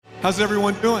How's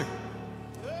everyone doing?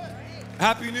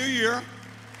 Happy New Year.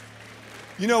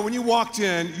 You know, when you walked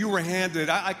in, you were handed,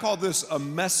 I call this a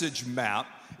message map.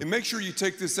 And make sure you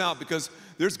take this out because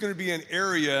there's going to be an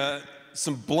area,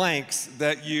 some blanks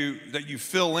that you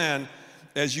fill in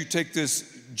as you take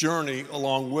this journey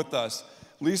along with us.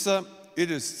 Lisa, it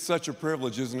is such a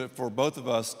privilege, isn't it, for both of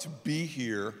us to be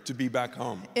here, to be back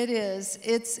home? It is.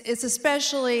 It's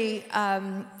especially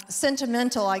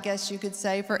sentimental, I guess you could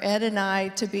say, for Ed and I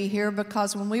to be here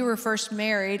because when we were first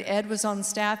married, Ed was on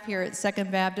staff here at Second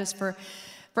Baptist for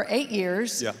 8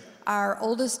 years. Yeah. Our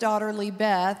oldest daughter, Lee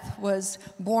Beth, was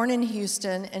born in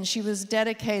Houston, and she was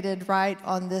dedicated right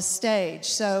on this stage.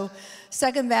 So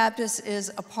Second Baptist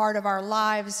is a part of our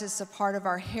lives. It's a part of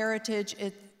our heritage.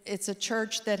 It's a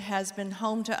church that has been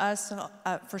home to us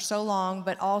for so long,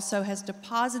 but also has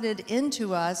deposited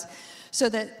into us so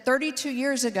that 32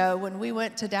 years ago, when we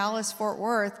went to Dallas-Fort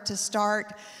Worth to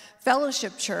start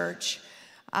Fellowship Church,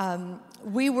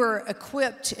 we were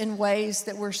equipped in ways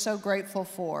that we're so grateful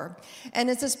for. And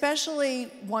it's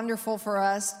especially wonderful for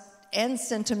us and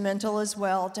sentimental as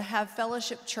well to have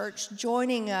Fellowship Church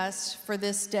joining us for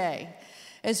this day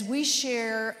as we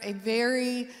share a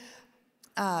very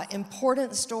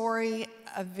important story,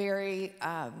 a very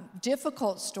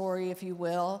difficult story, if you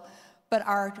will, but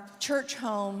our church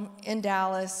home in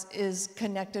Dallas is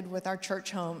connected with our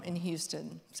church home in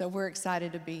Houston. So we're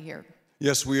excited to be here.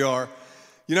 Yes, we are.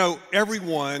 You know,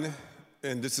 everyone,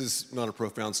 and this is not a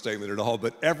profound statement at all,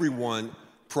 but everyone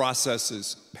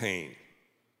processes pain.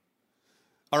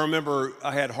 I remember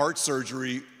I had heart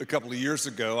surgery a couple of years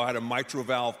ago. I had a mitral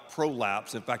valve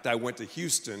prolapse. In fact, I went to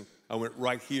Houston. I went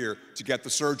right here to get the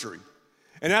surgery.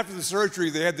 And after the surgery,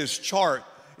 they had this chart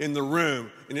in the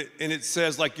room, and it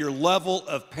says like your level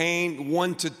of pain,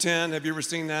 1 to 10. Have you ever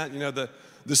seen that? You know, the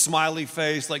smiley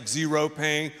face, like 0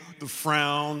 pain, the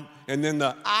frown, and then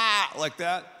the like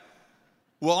that.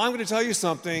 Well, I'm going to tell you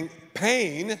something.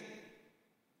 Pain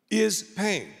is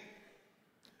pain.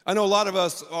 I know a lot of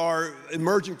us are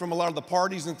emerging from a lot of the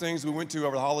parties and things we went to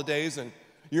over the holidays, and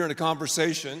you're in a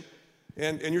conversation.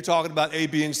 And you're talking about A,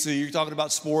 B, and C. You're talking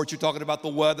about sports. You're talking about the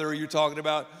weather. You're talking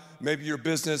about maybe your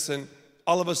business. And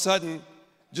all of a sudden,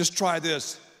 just try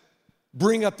this.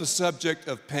 Bring up the subject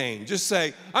of pain. Just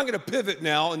say, I'm going to pivot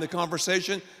now in the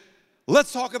conversation.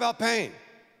 Let's talk about pain.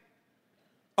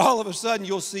 All of a sudden,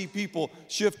 you'll see people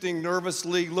shifting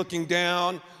nervously, looking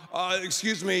down.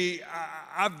 Excuse me,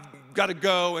 I've got to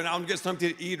go, and I'll get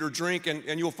something to eat or drink.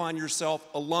 And you'll find yourself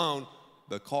alone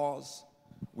because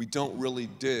we don't really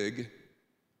dig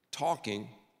talking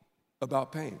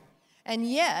about pain. And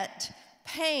yet,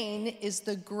 pain is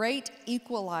the great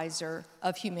equalizer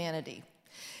of humanity.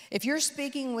 If you're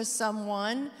speaking with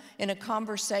someone in a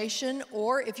conversation,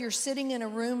 or if you're sitting in a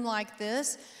room like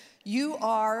this, you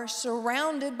are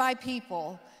surrounded by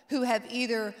people who have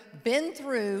either been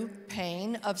through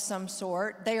pain of some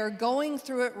sort, they are going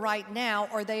through it right now,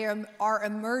 or they are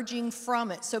emerging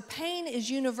from it. So pain is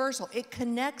universal. It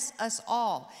connects us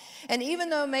all. And even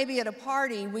though maybe at a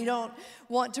party we don't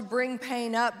want to bring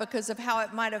pain up because of how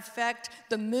it might affect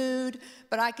the mood,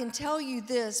 but I can tell you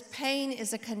this, pain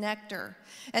is a connector.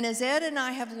 And as Ed and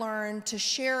I have learned to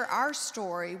share our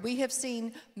story, we have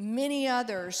seen many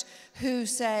others who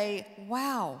say,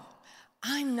 wow,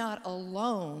 I'm not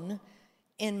alone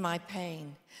in my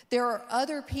pain. There are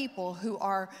other people who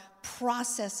are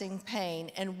processing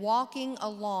pain and walking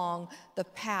along the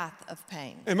path of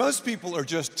pain. And most people are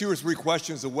just 2 or 3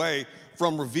 questions away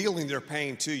from revealing their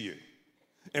pain to you.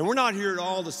 And we're not here at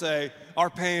all to say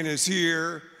our pain is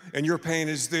here and your pain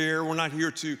is there. We're not here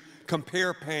to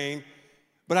compare pain.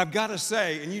 But I've got to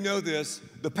say, and you know this,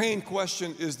 the pain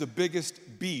question is the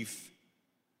biggest beef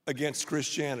against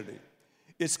Christianity.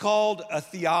 It's called a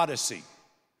theodicy.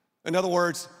 In other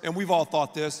words, and we've all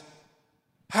thought this,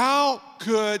 how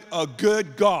could a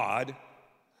good God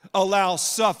allow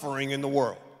suffering in the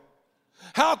world?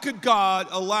 How could God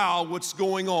allow what's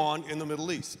going on in the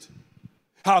Middle East?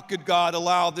 How could God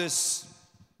allow this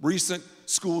recent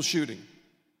school shooting?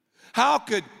 How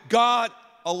could God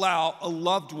allow a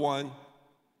loved one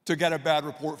to get a bad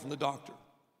report from the doctor?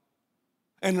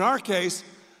 And in our case,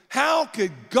 how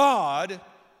could God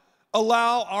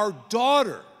allow our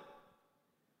daughter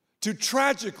to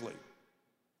tragically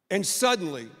and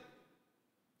suddenly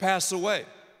pass away?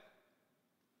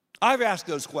 I've asked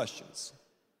those questions,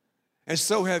 and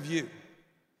so have you.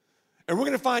 And we're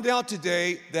going to find out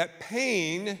today that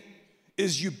pain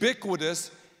is ubiquitous,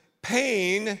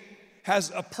 pain has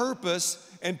a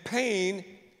purpose, and pain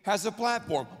has a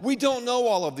platform. We don't know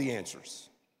all of the answers.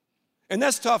 And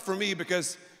that's tough for me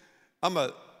because I'm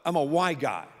a why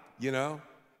guy, you know?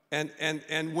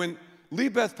 And when Lee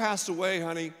Beth passed away,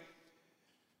 honey,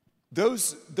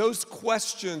 those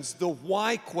questions, the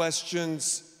why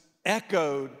questions,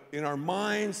 echoed in our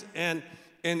minds, and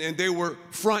they were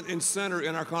front and center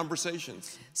in our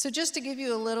conversations. So just to give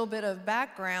you a little bit of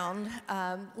background,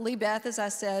 Lee Beth, as I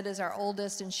said, is our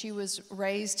oldest, and she was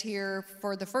raised here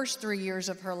for the first 3 years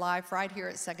of her life right here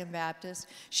at Second Baptist.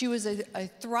 She was a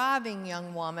thriving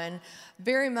young woman,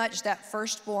 very much that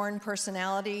firstborn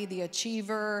personality, the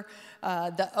achiever,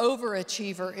 the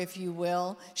overachiever, if you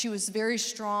will. She was very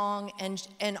strong,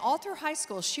 and all through high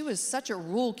school, she was such a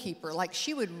rule keeper. Like,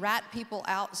 she would rat people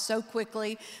out so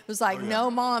quickly. It was like,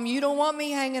 no, Mom, you don't want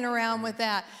me hanging around with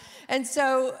that. And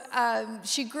so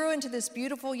she grew into this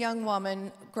beautiful young woman,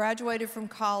 graduated from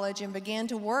college, and began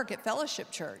to work at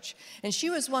Fellowship Church. And she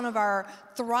was one of our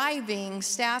thriving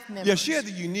staff members. Yeah, she had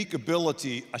the unique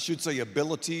ability, I should say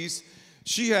abilities.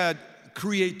 She had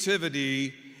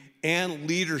creativity and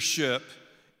leadership,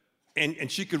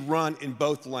 and she could run in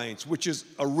both lanes, which is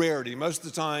a rarity. Most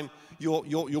of the time,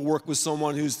 you'll work with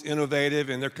someone who's innovative,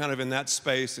 and they're kind of in that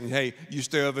space, and hey, you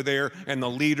stay over there, and the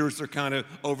leaders are kind of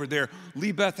over there.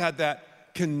 Lee Beth had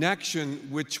that connection,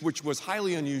 which was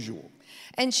highly unusual.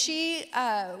 And she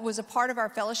was a part of our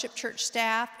Fellowship Church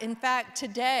staff. In fact,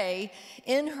 today,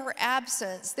 in her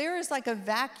absence, there is like a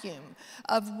vacuum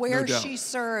of where she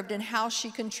served and how she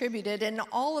contributed. And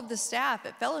all of the staff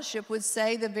at Fellowship would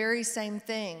say the very same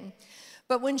thing.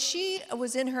 But when she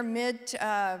was in her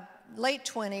late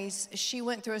 20s, she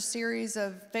went through a series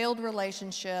of failed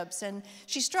relationships, and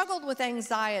she struggled with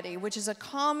anxiety, which is a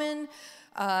common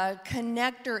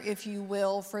connector, if you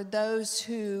will, for those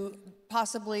who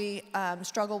possibly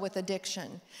struggle with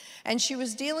addiction. And she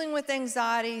was dealing with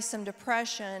anxiety, some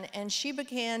depression, and she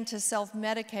began to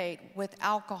self-medicate with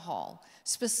alcohol,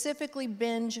 specifically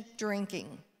binge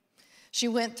drinking. She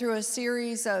went through a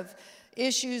series of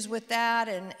issues with that,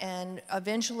 and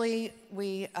eventually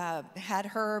we had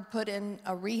her put in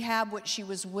a rehab, which she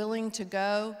was willing to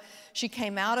go. She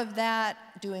came out of that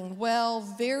doing well,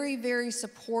 very, very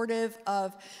supportive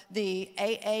of the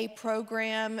AA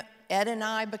program. Ed and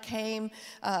I became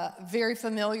very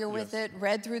familiar with it,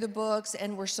 read through the books,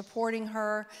 and were supporting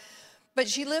her. But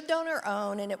she lived on her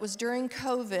own, and it was during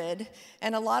COVID,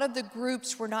 and a lot of the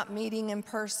groups were not meeting in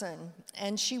person,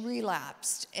 and she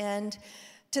relapsed. And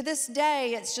to this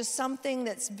day, it's just something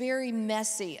that's very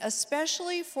messy,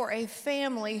 especially for a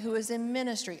family who is in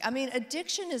ministry. I mean,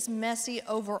 addiction is messy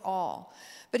overall.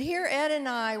 But here, Ed and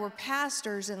I were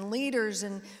pastors and leaders,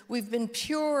 and we've been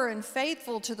pure and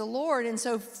faithful to the Lord. And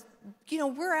so,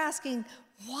 we're asking,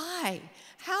 why?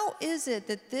 How is it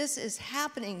that this is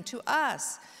happening to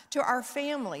us, to our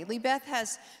family? Lee Beth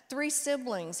has 3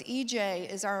 siblings.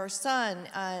 EJ is our son,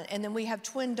 and then we have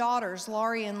twin daughters,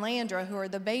 Laurie and Landra, who are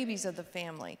the babies of the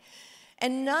family.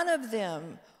 And none of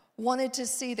them wanted to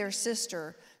see their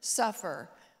sister suffer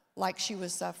like she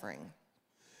was suffering.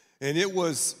 And it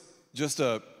was just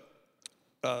a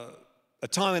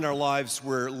time in our lives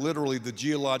where literally the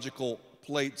geological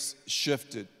plates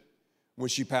shifted when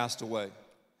she passed away.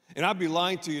 And I'd be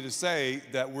lying to you to say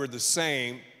that we're the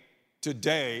same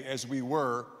today as we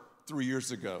were 3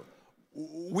 years ago.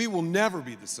 We will never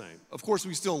be the same. Of course,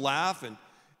 we still laugh,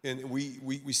 and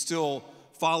we still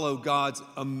follow God's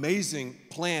amazing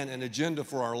plan and agenda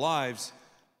for our lives,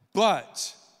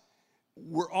 but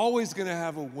we're always going to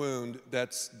have a wound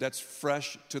that's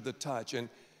fresh to the touch. And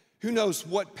who knows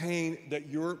what pain that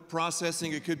you're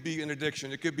processing? It could be an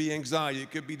addiction, it could be anxiety, it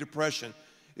could be depression,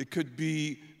 it could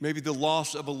be maybe the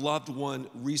loss of a loved one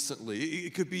recently,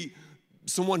 it could be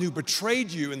someone who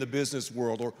betrayed you in the business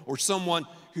world, or someone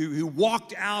who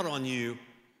walked out on you.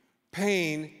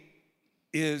 Pain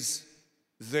is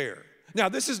there. Now,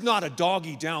 this is not a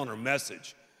doggy downer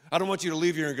message. I don't want you to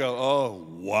leave here and go, oh,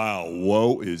 wow,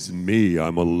 woe is me.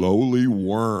 I'm a lowly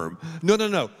worm.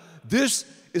 No. This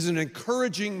is an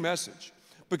encouraging message,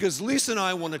 because Lisa and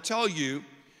I want to tell you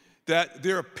that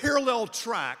there are parallel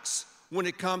tracks when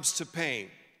it comes to pain.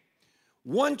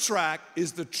 One track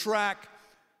is the track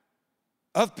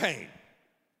of pain.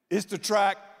 It's the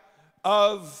track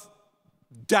of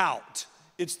doubt.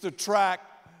 It's the track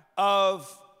of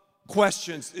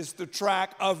questions. It's the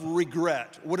track of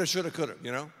regret. Woulda, shoulda, coulda,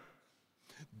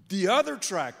 The other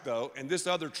track, though, and this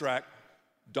other track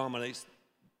dominates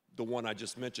the one I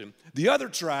just mentioned. The other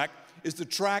track is the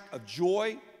track of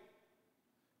joy,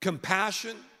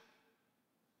 compassion,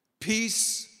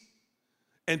 peace,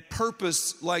 and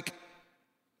purpose like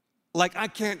I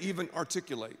can't even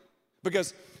articulate.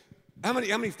 Because how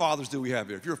many fathers do we have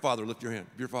here? If you're a father, lift your hand.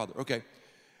 If you're a father, okay.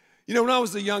 When I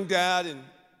was a young dad and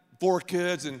 4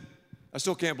 kids, and I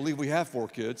still can't believe we have 4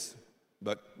 kids,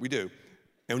 but we do.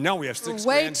 And now we have 6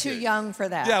 Way grandkids. too young for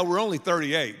that. Yeah, we're only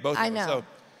 38, both I of us. know. So,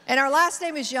 And our last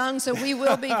name is Young, so we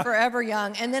will be forever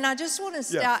young. And then I just want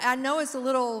to I know it's a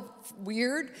little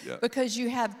weird because you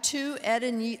have 2 Ed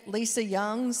and Lisa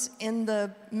Youngs in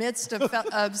the midst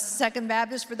of Second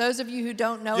Baptist. For those of you who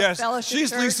don't know, yes, Fellowship she's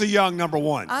Church, Lisa Young, number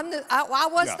 1. I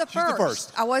was the she's the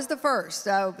first. I was the first.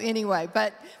 So anyway,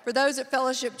 but for those at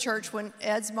Fellowship Church, when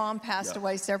Ed's mom passed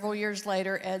away several years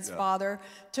later, Ed's father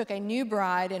took a new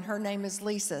bride, and her name is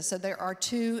Lisa. So there are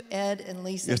 2 Ed and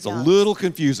Lisa It's Youngs. a little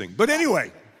confusing. But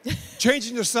anyway,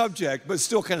 changing the subject, but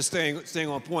still kind of staying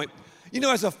on point. You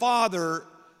know, as a father,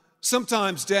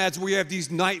 sometimes, dads, we have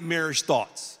these nightmarish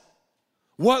thoughts.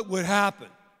 What would happen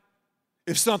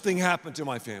if something happened to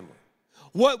my family?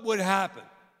 What would happen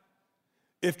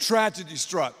if tragedy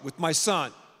struck with my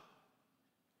son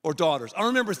or daughters? I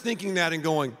remember thinking that and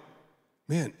going,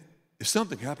 man, if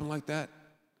something happened like that,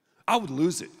 I would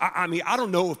lose it. I mean, I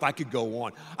don't know if I could go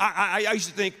on. I used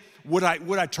to think, would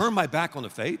I turn my back on the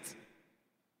faith?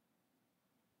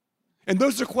 And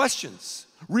those are questions,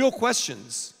 real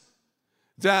questions,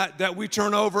 that we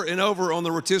turn over and over on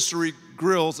the rotisserie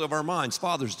grills of our minds.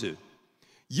 Fathers do.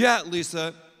 Yet,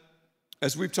 Lisa,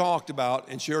 as we've talked about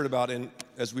and shared about and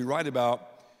as we write about,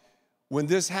 when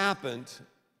this happened,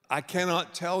 I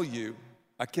cannot tell you,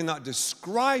 I cannot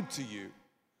describe to you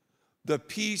the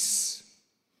peace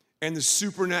and the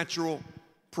supernatural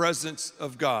presence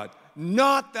of God.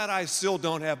 Not that I still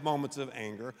don't have moments of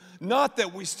anger, not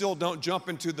that we still don't jump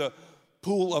into the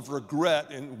pool of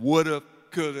regret and woulda,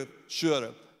 coulda,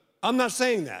 shoulda. I'm not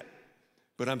saying that,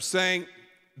 but I'm saying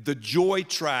the joy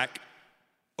track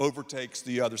overtakes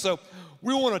the other. So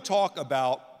we want to talk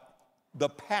about the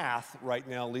path right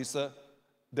now, Lisa,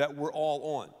 that we're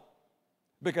all on.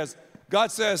 Because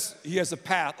God says He has a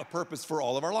path, a purpose for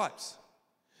all of our lives.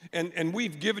 And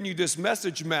we've given you this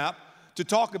message map to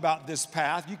talk about this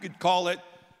path. You could call it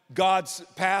God's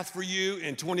path for you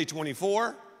in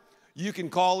 2024. You can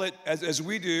call it, as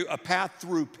we do, a path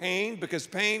through pain, because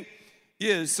pain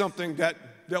is something that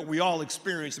we all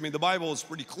experience. I mean, the Bible is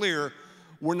pretty clear.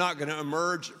 We're not going to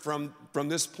emerge from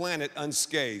this planet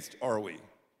unscathed, are we?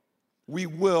 We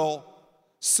will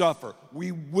suffer.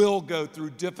 We will go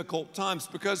through difficult times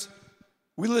because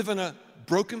we live in a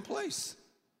broken place.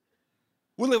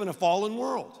 We live in a fallen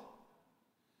world.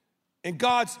 And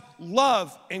God's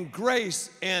love and grace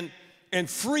and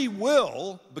free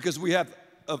will, because we have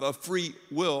a free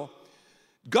will,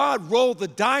 God rolled the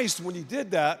dice when He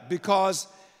did that, because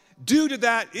due to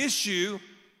that issue,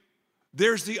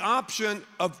 there's the option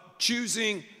of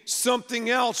choosing something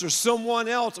else or someone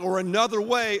else or another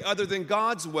way other than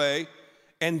God's way.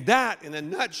 And that, in a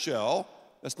nutshell,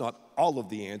 that's not all of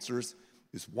the answers,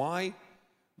 is why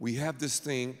we have this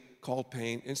thing called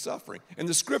pain and suffering. And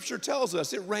the scripture tells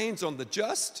us it rains on the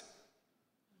just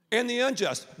and the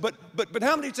unjust. But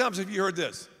how many times have you heard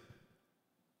this?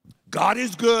 God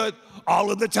is good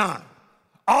all of the time.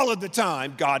 All of the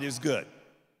time, God is good.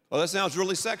 Well, that sounds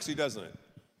really sexy, doesn't it?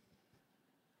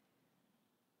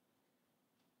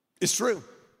 It's true.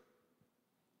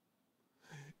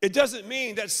 It doesn't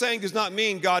mean, that saying does not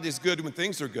mean God is good when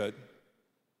things are good.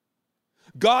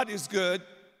 God is good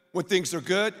when things are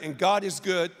good, and God is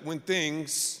good when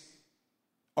things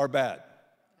are bad.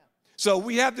 So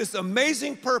we have this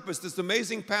amazing purpose, this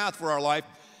amazing path for our life,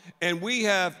 and we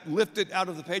have lifted out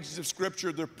of the pages of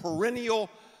Scripture the perennial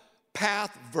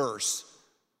path verse,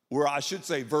 or I should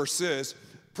say verses,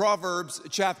 Proverbs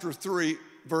chapter 3,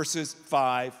 verses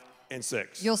 5 and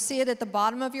 6. You'll see it at the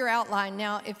bottom of your outline.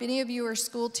 Now, if any of you are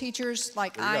school teachers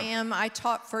like I am, I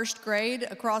taught first grade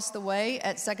across the way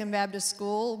at Second Baptist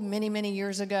School many, many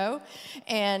years ago.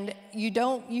 And you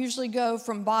don't usually go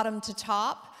from bottom to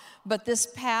top, but this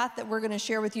path that we're going to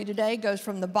share with you today goes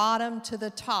from the bottom to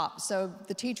the top. So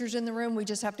the teachers in the room, we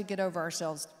just have to get over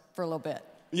ourselves for a little bit.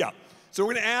 Yeah. So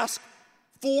we're going to ask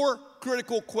 4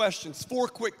 critical questions, 4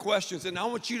 quick questions, and I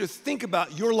want you to think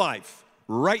about your life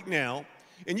right now.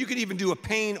 And you could even do a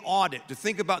pain audit to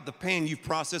think about the pain you've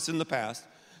processed in the past.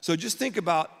 So just think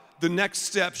about the next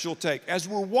steps you'll take. As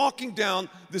we're walking down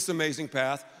this amazing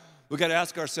path, we've got to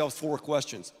ask ourselves 4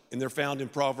 questions. And they're found in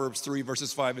Proverbs 3,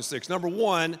 verses 5 and 6. Number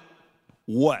 1,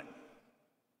 what?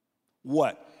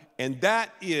 What? And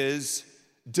that is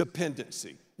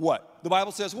dependency. What? The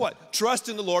Bible says what? Trust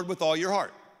in the Lord with all your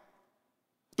heart.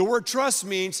 The word trust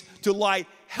means to lie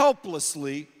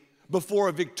helplessly before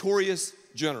a victorious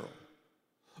general.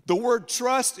 The word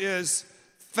trust is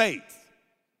faith.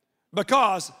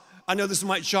 Because, I know this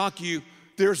might shock you,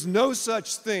 there's no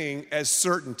such thing as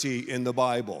certainty in the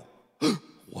Bible.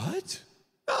 What?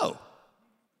 No.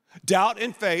 Doubt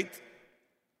and faith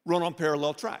run on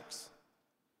parallel tracks.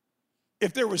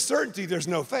 If there was certainty, there's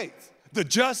no faith. The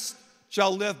just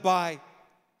shall live by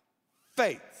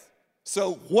faith.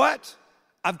 So what?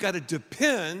 I've got to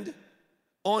depend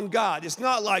on God. It's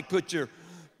not like put your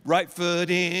right foot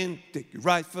in, take your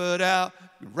right foot out,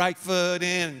 your right foot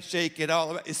in, and shake it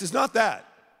all around. It's just not that,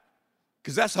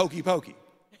 because that's hokey pokey.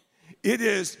 It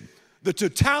is the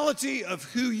totality of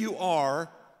who you are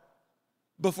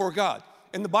before God.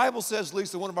 And the Bible says,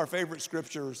 Lisa, one of our favorite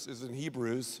scriptures is in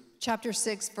Hebrews. Chapter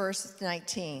 6, verse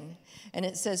 19. And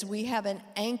it says, we have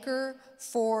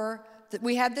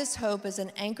this hope as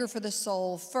an anchor for the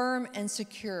soul, firm and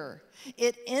secure.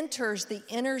 It enters the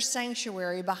inner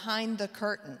sanctuary behind the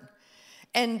curtain.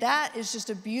 And that is just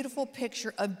a beautiful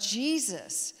picture of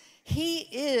Jesus. He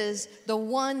is the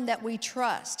one that we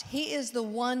trust. He is the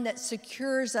one that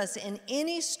secures us in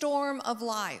any storm of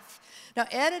life. Now,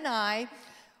 Ed and I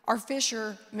are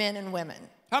fishermen and women.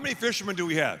 How many fishermen do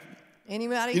we have?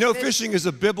 Anybody? You know, fishing is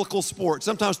a biblical sport.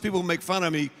 Sometimes people make fun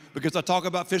of me because I talk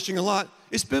about fishing a lot.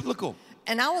 It's biblical.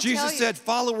 And I will Jesus said,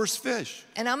 followers fish.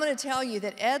 And I'm going to tell you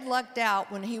that Ed lucked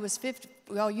out when he was 15.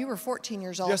 Well, you were 14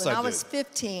 years old, yes, and I was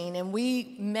 15, and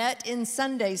we met in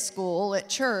Sunday school at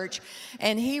church,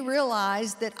 and he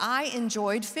realized that I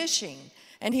enjoyed fishing.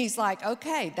 And he's like,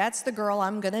 okay, that's the girl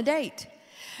I'm going to date.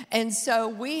 And so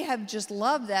we have just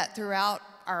loved that throughout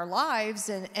our lives,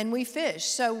 and we fish.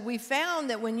 So we found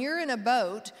that when you're in a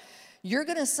boat, you're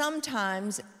going to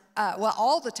sometimes,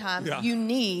 all the time, you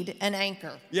need an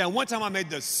anchor. Yeah, one time I made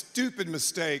the stupid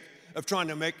mistake of trying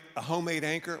to make a homemade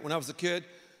anchor when I was a kid.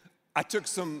 I took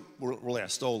I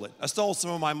stole it. I stole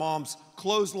some of my mom's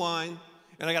clothesline,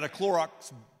 and I got a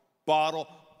Clorox bottle,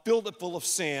 filled it full of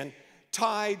sand,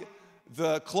 tied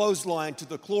the clothesline to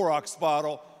the Clorox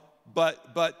bottle,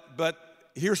 but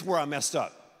here's where I messed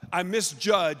up. I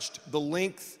misjudged the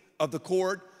length of the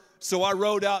cord, so I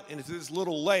rowed out into this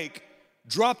little lake,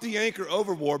 dropped the anchor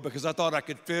overboard because I thought I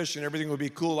could fish and everything would be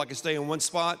cool, I could stay in one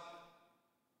spot.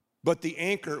 But the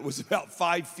anchor was about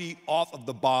 5 feet off of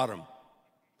the bottom.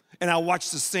 And I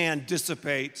watched the sand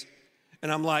dissipate,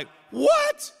 and I'm like,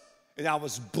 what? And I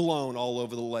was blown all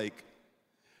over the lake.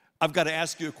 I've got to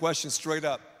ask you a question straight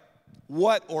up.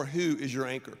 What or who is your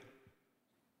anchor?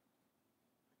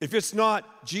 If it's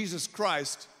not Jesus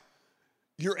Christ,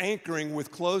 you're anchoring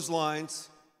with clotheslines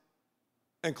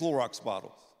and Clorox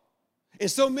bottles. And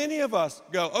so many of us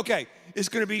go, okay, it's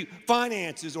going to be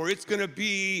finances, or it's going to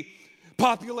be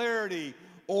popularity,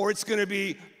 or it's going to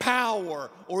be power,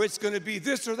 or it's going to be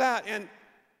this or that. And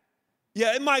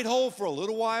yeah, it might hold for a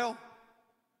little while,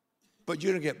 but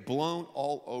you're going to get blown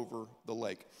all over the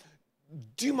lake.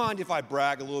 Do you mind if I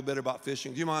brag a little bit about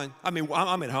fishing? Do you mind? I mean,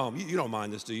 I'm at home. You don't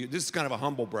mind this, do you? This is kind of a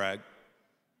humble brag.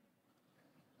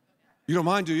 You don't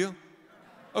mind, do you?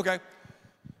 Okay.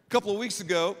 A couple of weeks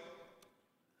ago,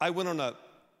 I went on an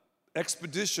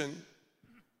expedition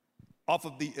off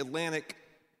of the Atlantic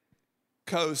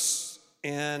coast,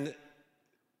 and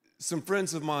some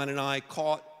friends of mine and I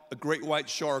caught a great white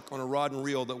shark on a rod and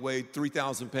reel that weighed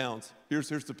 3,000 pounds. Here's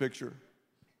the picture.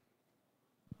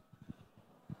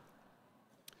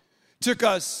 Took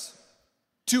us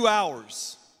 2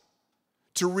 hours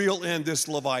to reel in this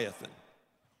Leviathan.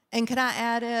 And can I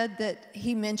add, Ed, that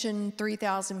he mentioned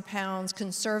 3,000 pounds,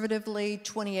 conservatively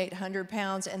 2,800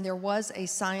 pounds, and there was a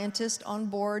scientist on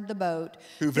board the boat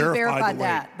who verified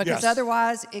that, because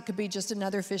otherwise it could be just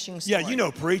another fishing story. Yeah, you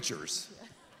know preachers.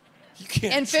 You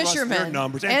can't and trust fishermen. their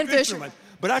numbers. And fishermen.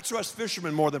 But I trust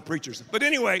fishermen more than preachers. But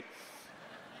anyway,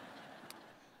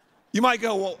 you might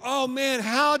go, well, oh man,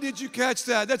 how did you catch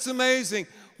that? That's amazing.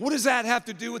 What does that have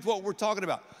to do with what we're talking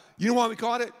about? You know why we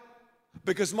caught it?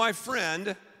 Because my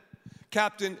friend,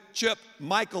 Captain Chip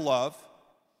Michaelov,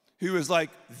 who is like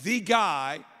the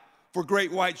guy for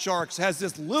great white sharks, has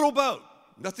this little boat,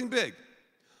 nothing big,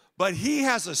 but he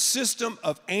has a system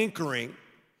of anchoring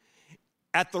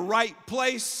at the right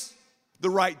place, the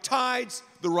right tides,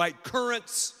 the right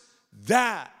currents.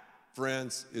 That,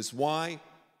 friends, is why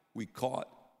we caught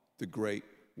the great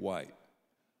white.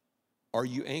 Are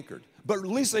you anchored? But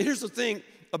Lisa, here's the thing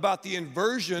about the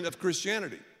inversion of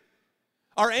Christianity.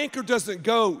 Our anchor doesn't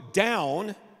go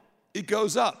down, it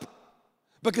goes up.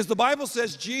 Because the Bible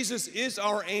says Jesus is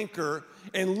our anchor,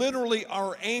 and literally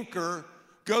our anchor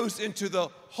goes into the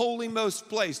holy most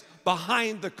place,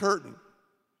 behind the curtain.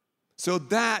 So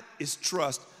that is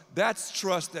trust. That's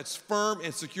trust that's firm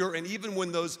and secure, and even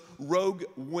when those rogue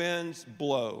winds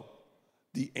blow,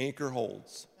 the anchor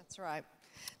holds. That's right.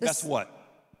 That's what?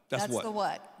 That's the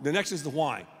what. The next is the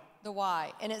why. The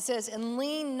why. And it says, and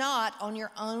lean not on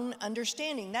your own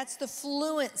understanding. That's the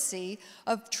fluency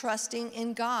of trusting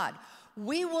in God.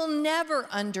 We will never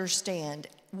understand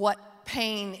what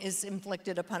pain is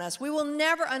inflicted upon us. We will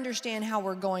never understand how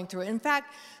we're going through it. In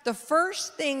fact, the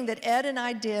first thing that Ed and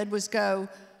I did was go,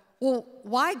 well,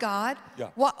 why, God? Yeah.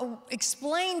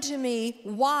 Explain to me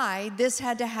why this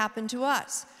had to happen to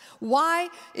us. Why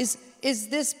is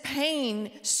this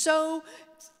pain so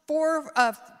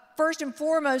first and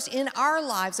foremost in our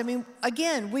lives? I mean,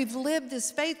 again, we've lived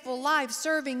this faithful life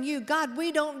serving you. God,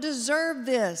 we don't deserve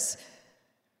this.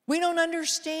 We don't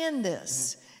understand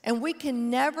this. And we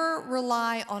can never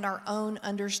rely on our own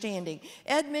understanding.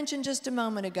 Ed mentioned just a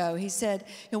moment ago, he said,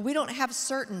 we don't have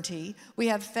certainty, we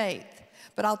have faith.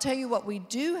 But I'll tell you what we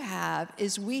do have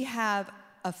is we have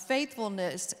a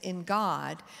faithfulness in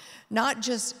God, not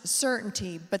just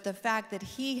certainty, but the fact that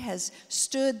he has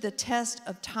stood the test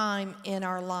of time in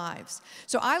our lives.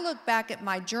 So I look back at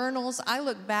my journals, I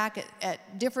look back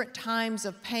at different times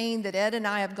of pain that Ed and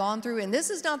I have gone through, and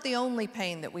this is not the only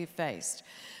pain that we've faced.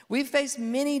 We've faced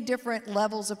many different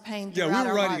levels of pain throughout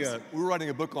our lives. We were writing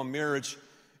a book on marriage,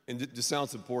 and this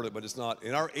sounds important, but it's not.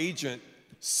 And our agent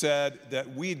said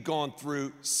that we'd gone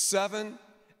through 7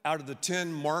 out of the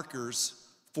 10 markers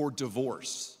for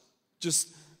divorce. Just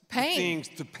pain.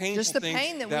 The painful just the things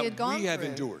pain that we had gone we have through.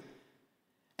 endured.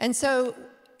 And so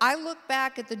I look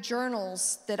back at the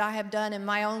journals that I have done in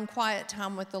my own quiet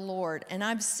time with the Lord, and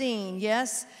I've seen,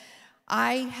 yes,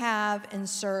 I have and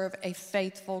serve a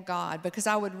faithful God, because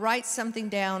I would write something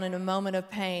down in a moment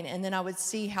of pain, and then I would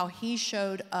see how he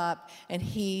showed up, and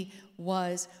he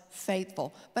was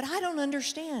faithful. But I don't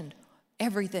understand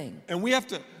everything. And we have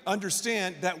to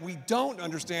understand that we don't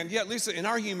understand yet. Lisa, in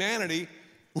our humanity,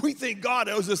 we think God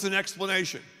owes us an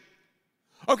explanation.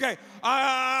 Okay,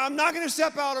 I'm not going to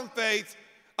step out on faith.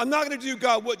 I'm not going to do,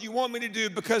 God, what you want me to do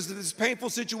because of this painful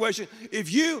situation.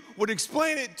 If you would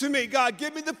explain it to me, God,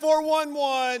 give me the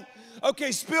 411.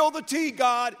 Okay, spill the tea,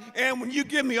 God. And when you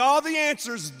give me all the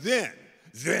answers, then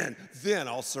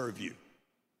I'll serve you.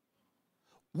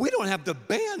 We don't have the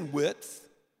bandwidth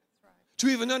to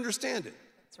even understand it.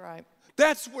 That's right.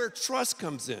 That's where trust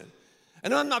comes in.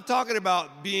 And I'm not talking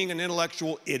about being an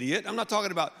intellectual idiot. I'm not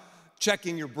talking about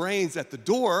checking your brains at the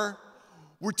door.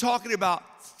 We're talking about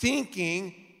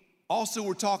thinking. Also,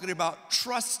 we're talking about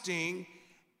trusting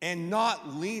and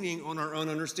not leaning on our own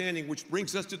understanding, which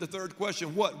brings us to the third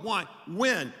question. What, why,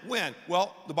 when?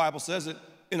 Well, the Bible says it,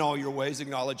 in all your ways,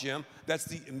 acknowledge him. That's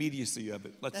the immediacy of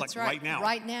it. That's like right now.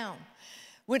 Right now.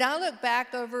 When I look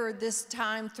back over this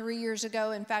time 3 years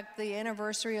ago, in fact, the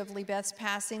anniversary of Libeth's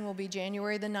passing will be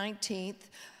January the 19th,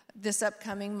 this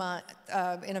upcoming month,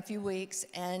 in a few weeks,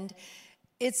 and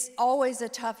it's always a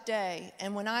tough day.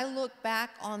 And when I look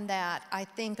back on that, I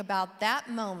think about that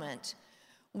moment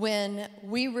when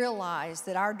we realized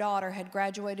that our daughter had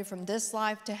graduated from this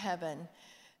life to heaven,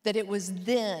 that it was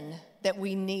then that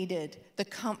we needed the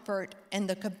comfort and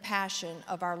the compassion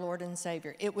of our Lord and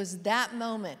Savior. It was that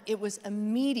moment, it was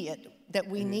immediate that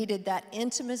we needed that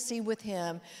intimacy with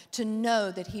him to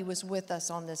know that he was with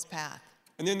us on this path.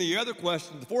 And then the other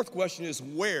question, the fourth question is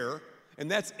where, and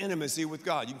that's intimacy with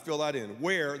God. You can fill that in.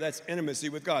 Where, that's intimacy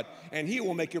with God. And he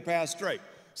will make your path straight.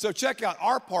 So check out,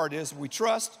 our part is we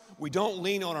trust, we don't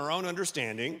lean on our own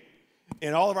understanding.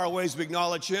 In all of our ways we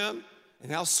acknowledge him.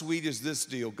 And how sweet is this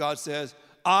deal? God says,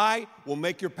 I will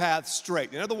make your path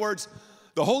straight. In other words,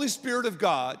 the Holy Spirit of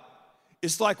God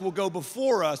is like will go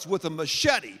before us with a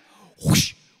machete,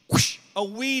 whoosh, whoosh, a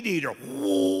weed eater,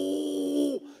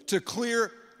 whoo, to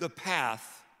clear the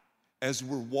path as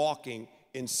we're walking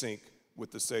in sync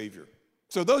with the Savior.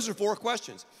 So those are 4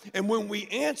 questions. And when we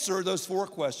answer those 4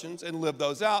 questions and live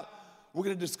those out, we're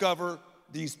going to discover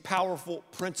these powerful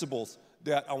principles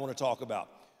that I want to talk about.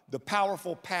 The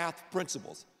powerful path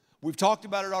principles. We've talked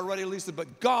about it already, Lisa,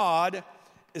 but God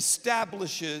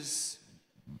establishes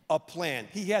a plan.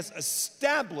 He has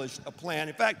established a plan.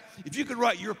 In fact, if you could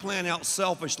write your plan out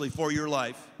selfishly for your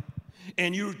life,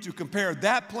 and you were to compare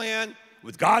that plan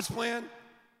with God's plan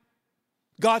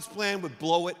would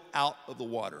blow it out of the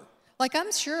water. Like,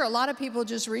 I'm sure a lot of people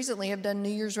just recently have done New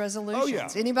Year's resolutions. Oh, yeah.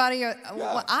 Anybody? Yeah.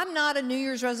 Well, I'm not a New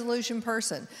Year's resolution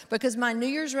person because my New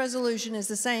Year's resolution is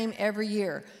the same every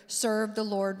year. Serve the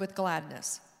Lord with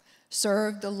gladness.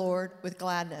 Serve the Lord with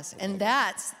gladness. And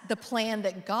that's the plan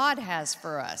that God has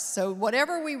for us. So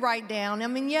whatever we write down, I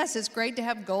mean, yes, it's great to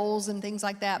have goals and things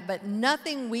like that, but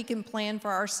nothing we can plan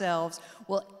for ourselves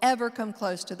will ever come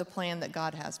close to the plan that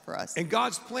God has for us. And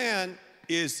God's plan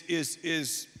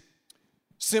is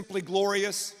simply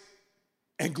glorious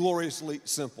and gloriously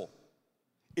simple.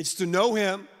 It's to know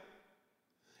him,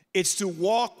 it's to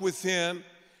walk with him,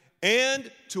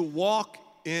 and to walk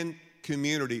in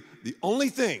community. The only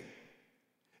thing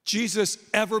Jesus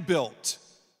ever built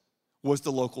was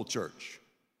the local church.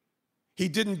 He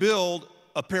didn't build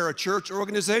a parachurch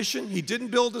organization. He didn't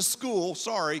build a school,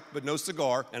 sorry, but no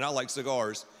cigar, and I like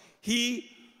cigars. He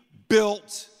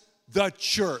built the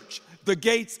church. The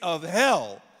gates of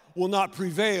hell will not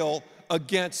prevail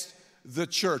against the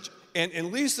church.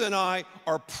 And Lisa and I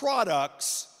are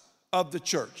products of the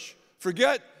church.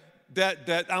 Forget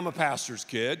that I'm a pastor's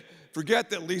kid. Forget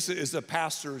that Lisa is a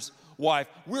pastor's wife.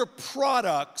 We're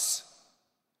products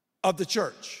of the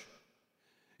church.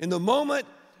 In the moment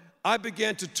I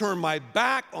began to turn my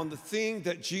back on the thing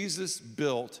that Jesus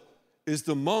built is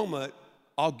the moment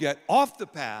I'll get off the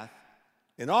path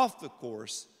and off the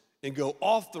course and go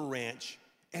off the ranch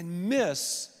and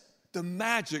miss the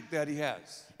magic that he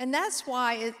has. And that's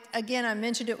why, again, I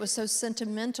mentioned it was so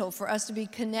sentimental for us to be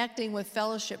connecting with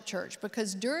Fellowship Church,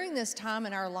 because during this time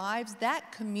in our lives,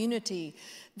 that community,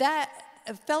 that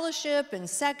Fellowship and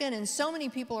Second and so many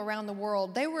people around the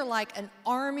world, they were like an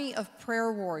army of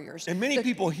prayer warriors. And many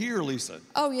people here, Lisa.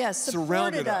 Oh, yes,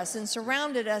 supported us and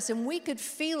surrounded us, and we could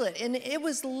feel it. And it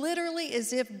was literally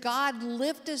as if God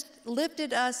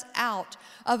lifted us out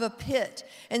of a pit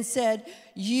and said,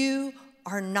 "You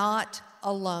are not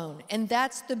alone." And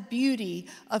that's the beauty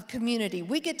of community.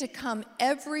 We get to come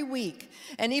every week,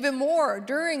 and even more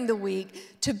during the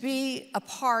week, to be a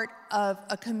part of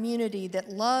a community that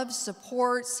loves,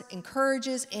 supports,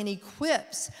 encourages, and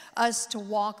equips us to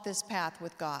walk this path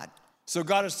with God. So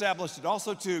God established it.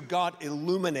 Also, too, God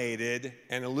illuminated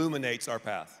and illuminates our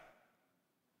path.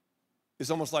 It's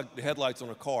almost like the headlights on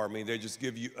a car. I mean, they just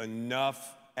give you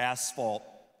enough asphalt,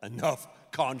 enough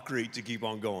concrete to keep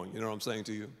on going. You know what I'm saying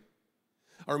to you?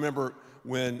 I remember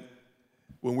when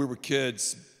we were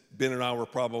kids, Ben and I were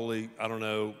probably,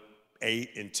 8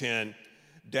 and 10.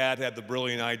 Dad had the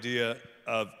brilliant idea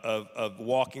of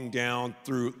walking down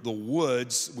through the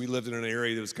woods. We lived in an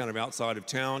area that was kind of outside of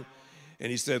town. And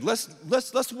he said,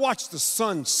 let's watch the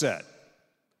sunset.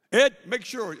 Ed, make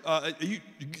sure, you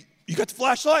got the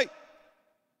flashlight?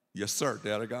 Yes, sir,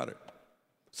 Dad, I got it.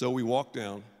 So we walked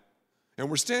down, and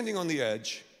we're standing on the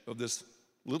edge of this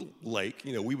little lake.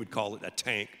 We would call it a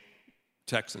tank,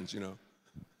 Texans,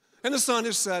 And the sun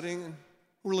is setting, and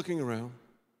we're looking around.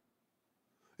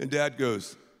 And Dad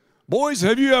goes, "Boys,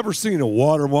 have you ever seen a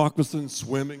water moccasin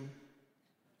swimming?"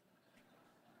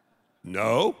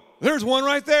 "No." "There's one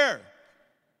right there."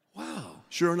 Wow,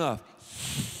 sure enough.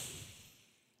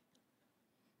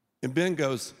 And Ben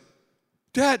goes,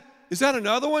 "Dad, is that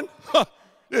another one?" "Huh,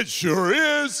 it sure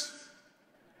is."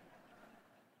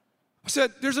 I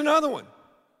said, "There's another one,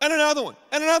 and another one,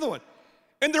 and another one."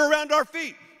 And they're around our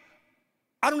feet.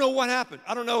 I don't know what happened.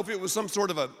 I don't know if it was some sort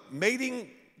of a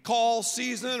mating call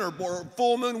season or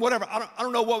full moon, whatever. I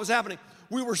don't know what was happening.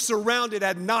 We were surrounded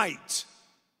at night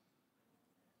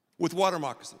with water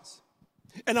moccasins.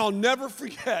 And I'll never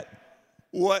forget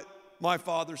what my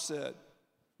father said.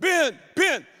 Ben,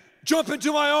 jump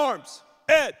into my arms.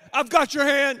 Ed, I've got your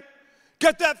hand.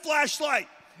 Get that flashlight."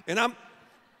 And I'm,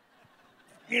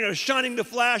 shining the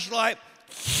flashlight.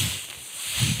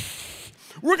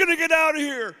 "We're going to get out of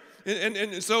here."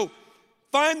 And so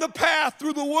find the path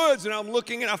through the woods. And I'm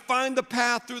looking, and I find the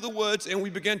path through the woods, and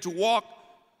we begin to walk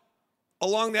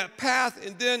along that path.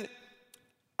 And then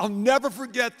I'll never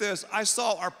forget this. I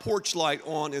saw our porch light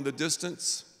on in the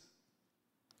distance,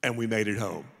 and we made it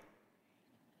home.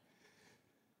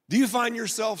 Do you find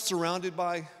yourself surrounded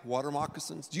by water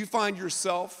moccasins? Do you find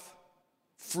yourself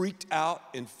freaked out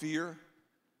in fear?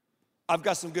 I've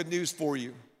got some good news for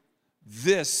you.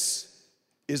 This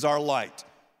is our light.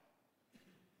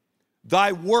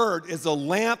 Thy word is a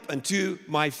lamp unto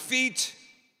my feet,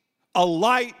 a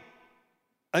light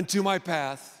unto my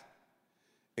path,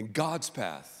 and God's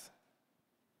path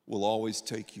will always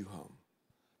take you home.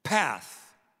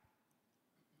 Path.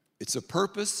 It's a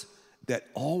purpose that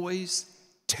always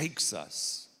takes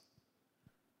us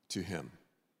to Him.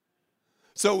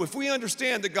 So if we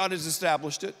understand that God has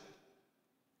established it,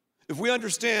 if we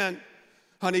understand,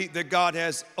 honey, that God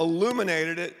has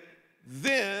illuminated it,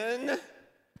 then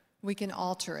we can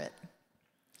alter it.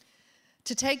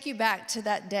 To take you back to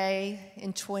that day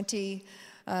in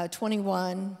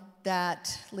 2021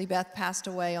 that Libeth passed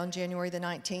away on January the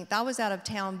 19th, I was out of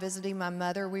town visiting my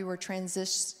mother. We were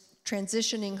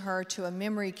transitioning her to a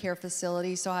memory care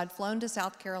facility, so I had flown to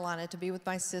South Carolina to be with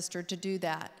my sister to do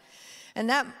that. And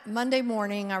that Monday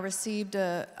morning, I received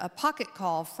a pocket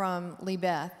call from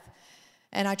Libeth.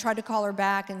 And I tried to call her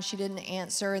back, and she didn't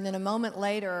answer. And then a moment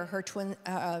later, her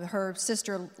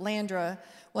sister Landra,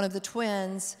 one of the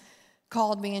twins,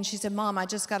 called me, and she said, "Mom, I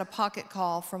just got a pocket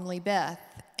call from Libeth."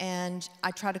 And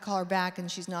I tried to call her back, and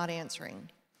she's not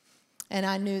answering. And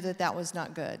I knew that that was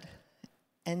not good.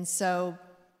 And so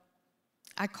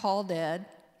I called Ed,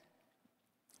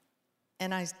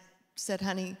 And I said,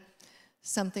 honey,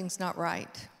 something's not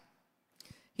right.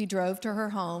 He drove to her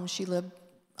home. She lived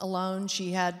alone.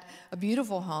 She had a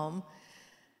beautiful home.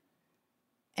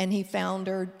 And he found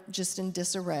her just in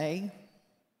disarray,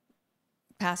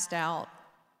 passed out.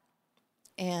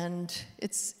 And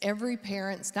it's every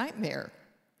parent's nightmare.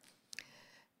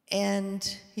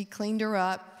 And he cleaned her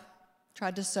up,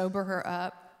 tried to sober her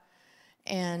up,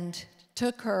 and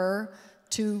took her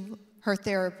to her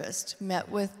therapist, met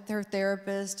with her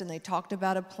therapist, and they talked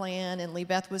about a plan, and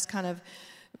Libeth was kind of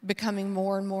becoming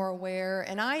more and more aware.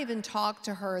 And I even talked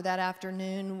to her that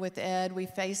afternoon with Ed. We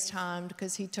FaceTimed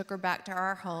because he took her back to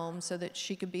our home so that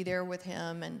she could be there with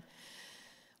him. And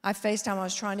I FaceTimed. I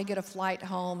was trying to get a flight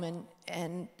home,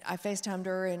 and I FaceTimed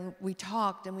her, and we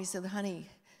talked, and we said, honey,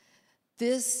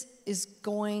 this is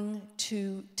going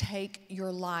to take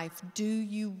your life. Do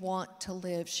you want to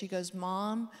live? She goes,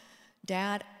 Mom,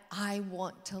 Dad, I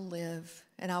want to live,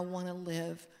 and I want to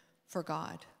live for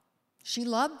God. She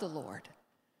loved the Lord.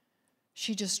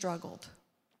 She just struggled.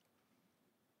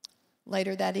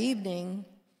 Later that evening,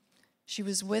 she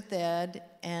was with Ed,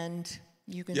 and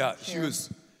you can Yeah, share.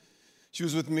 she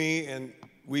was with me, and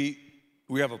we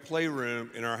have a playroom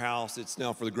in our house. It's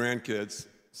now for the grandkids.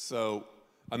 So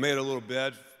I made a little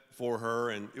bed for her,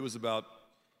 and it was about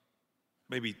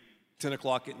maybe 10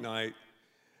 o'clock at night.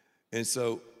 And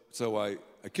so I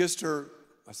kissed her.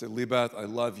 I said, Libeth, I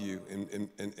love you,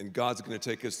 and God's going to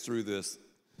take us through this.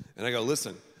 And I go,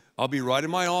 listen, I'll be right in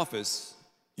my office,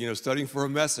 studying for a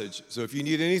message. So if you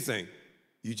need anything,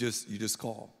 you just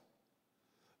call.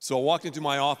 So I walked into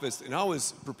my office, and I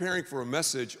was preparing for a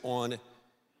message on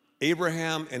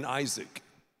Abraham and Isaac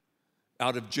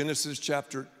out of Genesis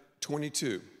chapter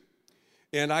 22.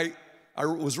 And I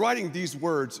was writing these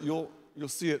words. You'll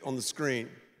see it on the screen.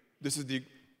 This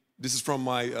is from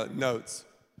my notes.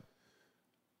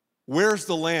 Where's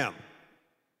the lamb?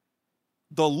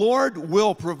 The Lord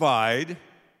will provide.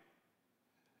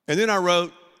 And then I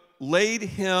wrote, laid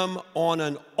him on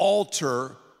an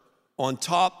altar on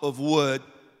top of wood.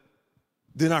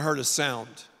 Then I heard a sound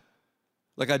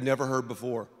like I'd never heard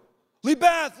before.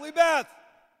 Libeth!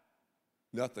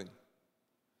 Nothing.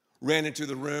 Ran into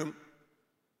the room,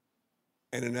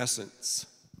 and in essence,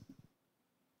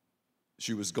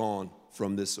 she was gone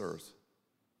from this earth.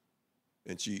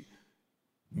 And she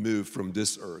moved from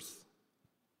this earth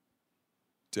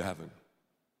to heaven.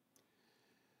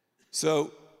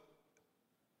 So,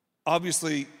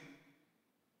 obviously,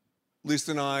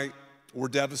 Lisa and I were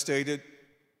devastated.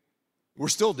 We're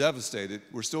still devastated.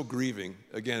 We're still grieving.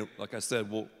 Again, like I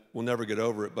said, we'll never get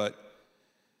over it. But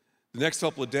the next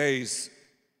couple of days,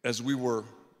 as we were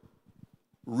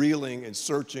reeling and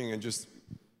searching and just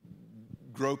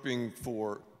groping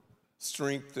for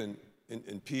strength and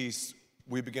peace,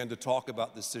 we began to talk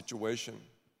about this situation.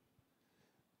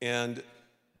 And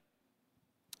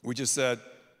we just said,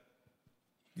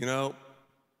 we don't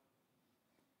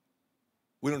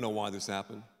know why this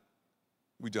happened.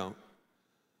 We don't.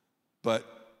 But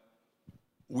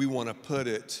we want to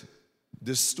put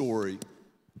this story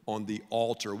on the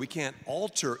altar. We can't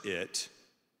alter it,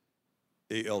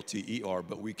 A-L-T-E-R,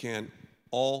 but we can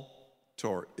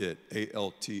altar it,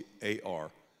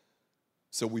 A-L-T-A-R.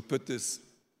 So we put this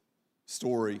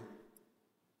story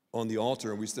on the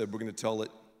altar, and we said we're going to tell it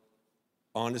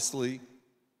honestly,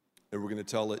 and we're going to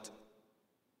tell it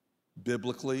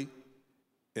biblically.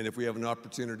 And if we have an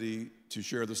opportunity to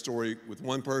share the story with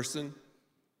one person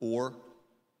or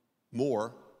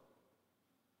more,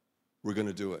 we're going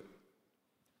to do it.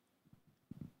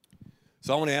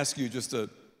 So I want to ask you just a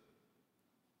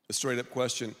straight-up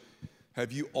question.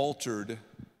 Have you altered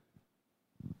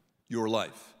your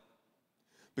life?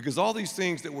 Because all these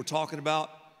things that we're talking about,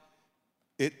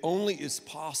 it only is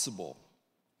possible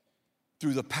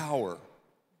through the power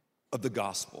of the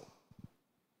gospel.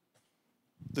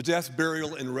 The death,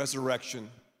 burial, and resurrection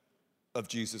of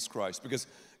Jesus Christ. Because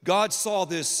God saw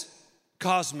this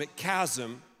cosmic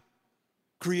chasm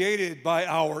created by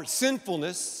our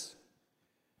sinfulness,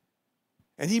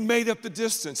 and he made up the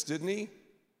distance, didn't he?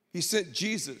 He sent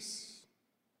Jesus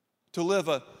to live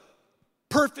a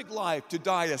perfect life, to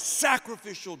die a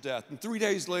sacrificial death, and 3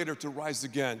 days later to rise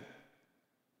again.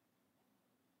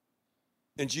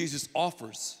 And Jesus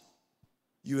offers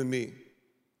you and me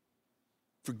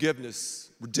forgiveness,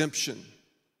 redemption,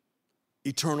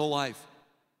 eternal life.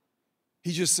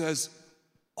 He just says,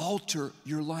 alter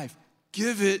your life.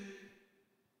 Give it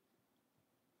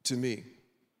to me.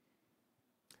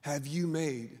 Have you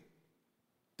made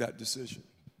that decision?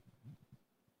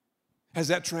 Has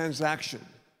that transaction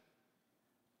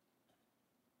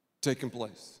taken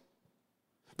place?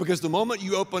 Because the moment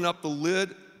you open up the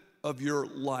lid of your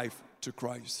life, to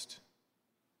Christ.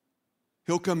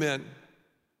 He'll come in,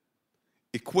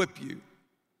 equip you,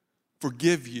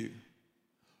 forgive you,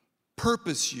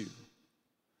 purpose you,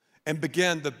 and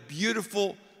begin the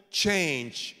beautiful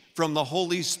change from the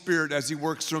Holy Spirit as He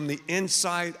works from the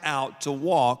inside out to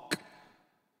walk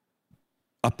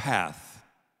a path,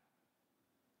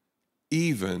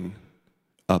 even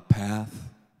a path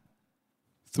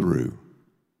through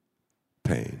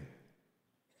pain.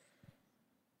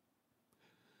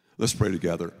 Let's pray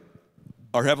together.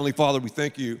 Our Heavenly Father, we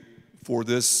thank you for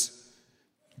this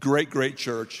great, great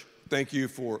church. Thank you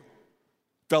for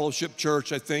Fellowship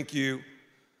Church. I thank you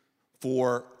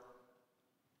for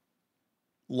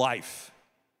life.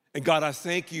 And God, I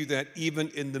thank you that even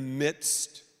in the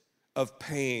midst of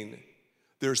pain,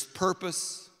 there's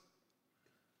purpose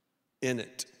in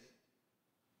it.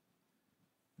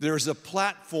 There's a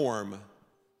platform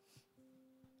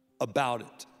about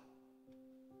it.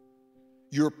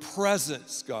 Your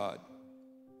presence, God,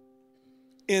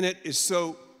 in it is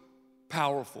so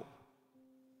powerful.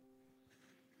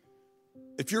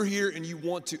 If you're here and you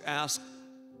want to ask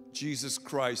Jesus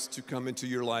Christ to come into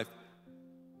your life,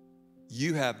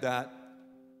 you have that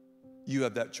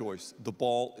choice. The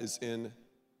ball is in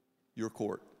your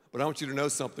court. But I want you to know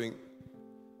something.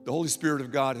 The Holy Spirit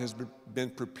of God has been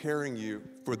preparing you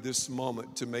for this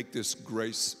moment to make this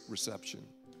grace reception.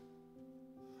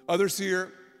 Others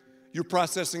here, you're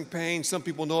processing pain. Some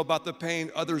people know about the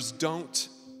pain, others don't.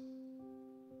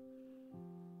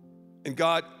 And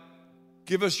God,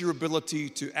 give us your ability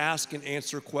to ask and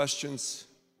answer questions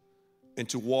and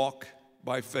to walk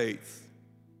by faith.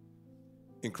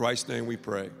 In Christ's name we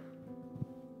pray.